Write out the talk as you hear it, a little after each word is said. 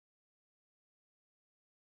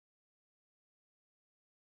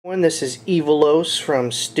This is Evilos from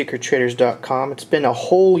StickerTraders.com. It's been a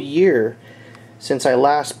whole year since I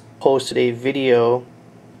last posted a video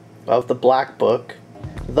of the Black Book,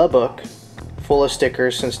 the book, full of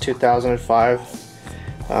stickers since 2005.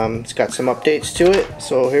 It's got some updates to it,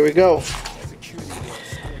 so here we go.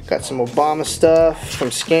 Got some Obama stuff from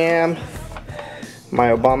Scam, my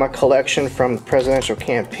Obama collection from the presidential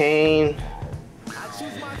campaign,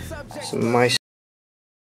 some of my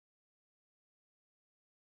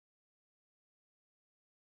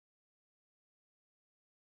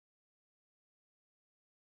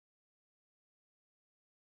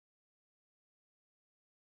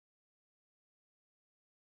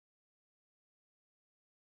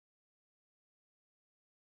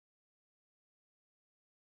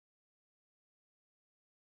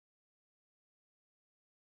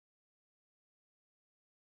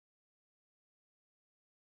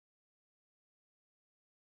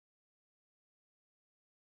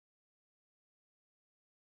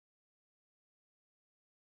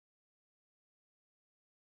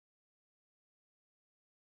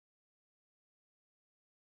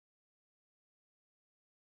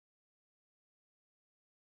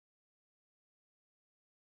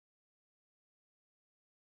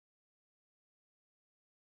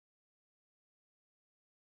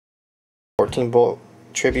Bolt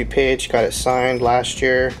tribute page. Got it signed last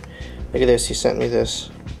year. Look at this, he sent me this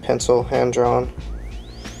pencil, hand drawn.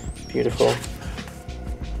 Beautiful.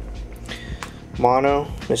 Mono,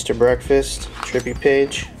 Mr. Breakfast tribute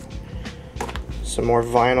page. Some more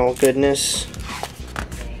vinyl goodness.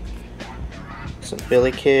 Some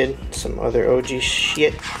Billy Kid, some other OG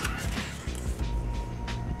shit.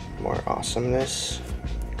 More awesomeness.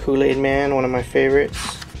 Kool-Aid Man, one of my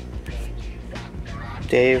favorites.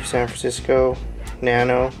 Dave, San Francisco,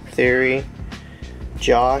 Nano, Theory,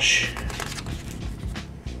 Josh,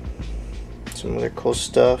 some other cool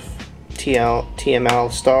stuff,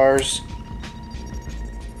 TML Stars,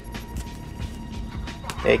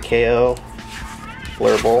 AKO,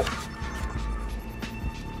 Blurble,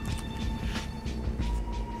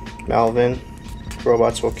 Melvin,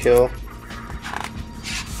 Robots Will Kill,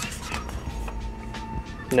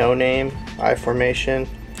 No Name, I Formation,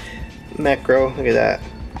 Mecro, look at that.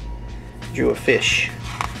 Drew a fish.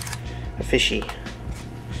 A fishy.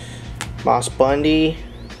 Moss Bundy.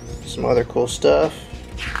 Some other cool stuff.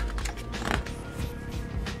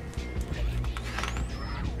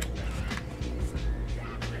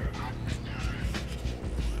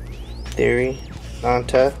 Theory.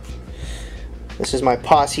 Nanta. This is my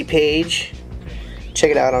Posse page.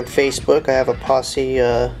 Check it out on Facebook. I have a Posse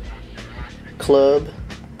club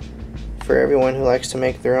for everyone who likes to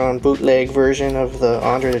make their own bootleg version of the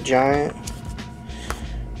Andre the Giant.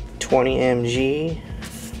 20 mg.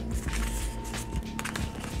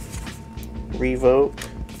 Revoke.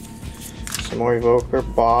 Some more Evoker.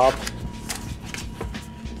 Bob.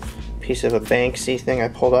 Piece of a Banksy thing I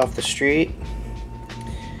pulled off the street.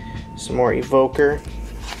 Some more Evoker.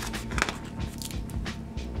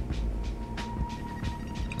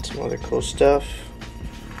 Some other cool stuff.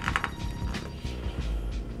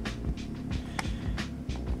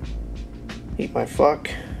 Eat My Fuck.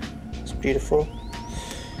 It's beautiful.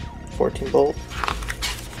 14 bolt.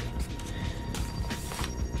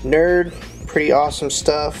 Nerd. Pretty awesome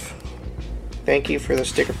stuff. Thank you for the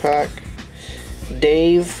sticker pack.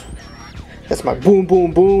 Dave. That's my Boom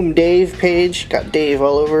Boom Boom Dave page. Got Dave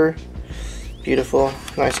all over. Beautiful.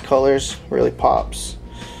 Nice colors. Really pops.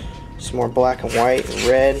 Some more black and white and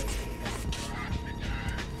red.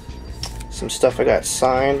 Some stuff I got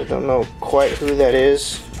signed. I don't know quite who that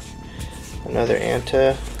is. Another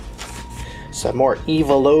Anta. Some more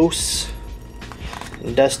Evilos.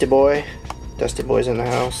 Dusty Boy. Dusty Boy's in the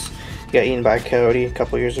house. He got eaten by a coyote a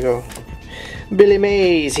couple years ago. Billy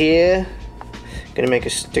Mays here. Gonna make a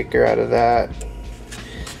sticker out of that.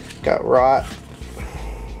 Got Rot.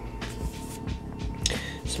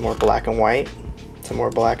 Some more black and white. Some more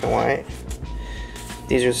black and white.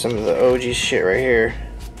 These are some of the OG shit right here.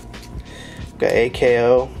 Got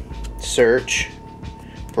AKO. Search.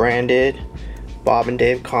 Branded. Bob and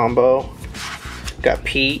Dave combo. Got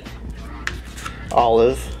Pete.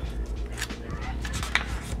 Olive.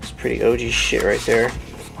 It's pretty OG shit right there.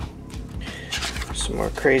 Some more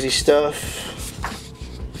crazy stuff.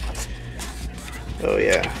 Oh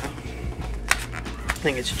yeah. I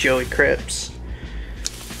think it's Joey Cripps.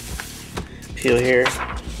 Peel here.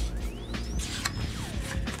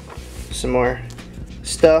 Some more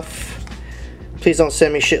stuff. Please don't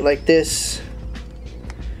send me shit like this.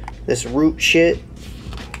 This root shit.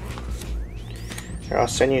 Or I'll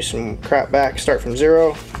send you some crap back. Start from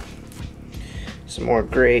zero. Some more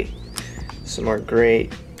great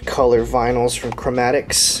color vinyls from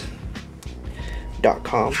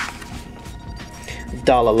Chromatics.com.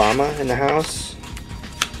 Dalai Lama in the house.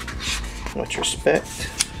 Much respect.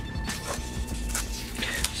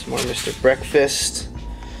 Some more Mr. Breakfast.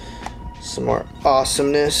 Some more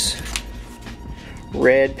awesomeness.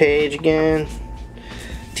 Red Page again.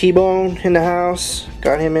 T-Bone in the house.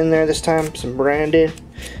 Got him in there this time. Some branded.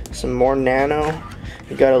 Some more Nano.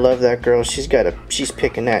 You gotta love that girl. She's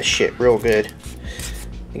picking that shit real good.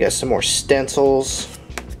 You got some more stencils.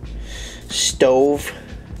 Stove.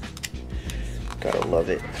 Gotta love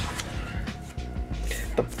it.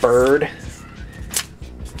 The Bird.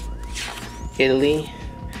 Italy.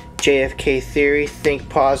 JFK Theory. Think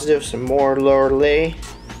Positive. Some more Lorelei.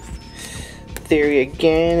 Theory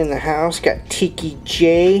again in the house. Got Tiki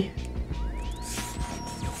J.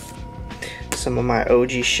 Some of my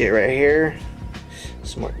OG shit right here.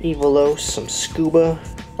 Some more Evilo. Some Scuba.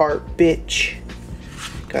 Art Bitch.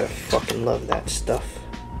 Gotta fucking love that stuff.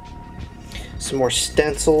 Some more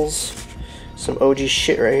stencils. Some OG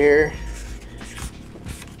shit right here.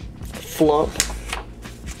 Flump.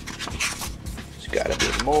 There's gotta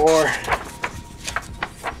be more.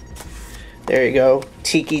 There you go.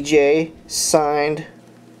 Tiki J. Signed.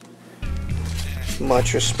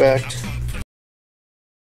 Much respect.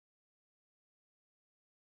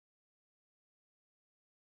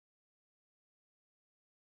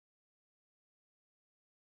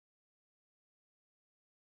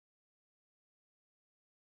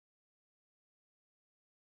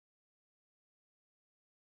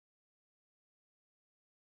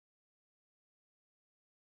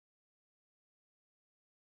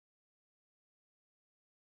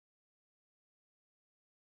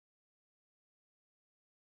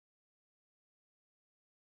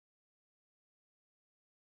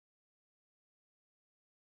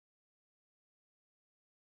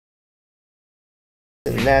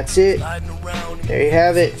 And that's it. There you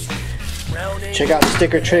have it. Check out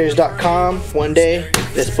stickertraders.com. One day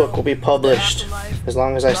this book will be published, as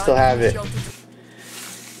long as I still have it.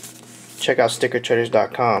 Check out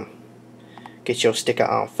stickertraders.com. Get your sticker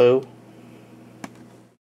on, fool.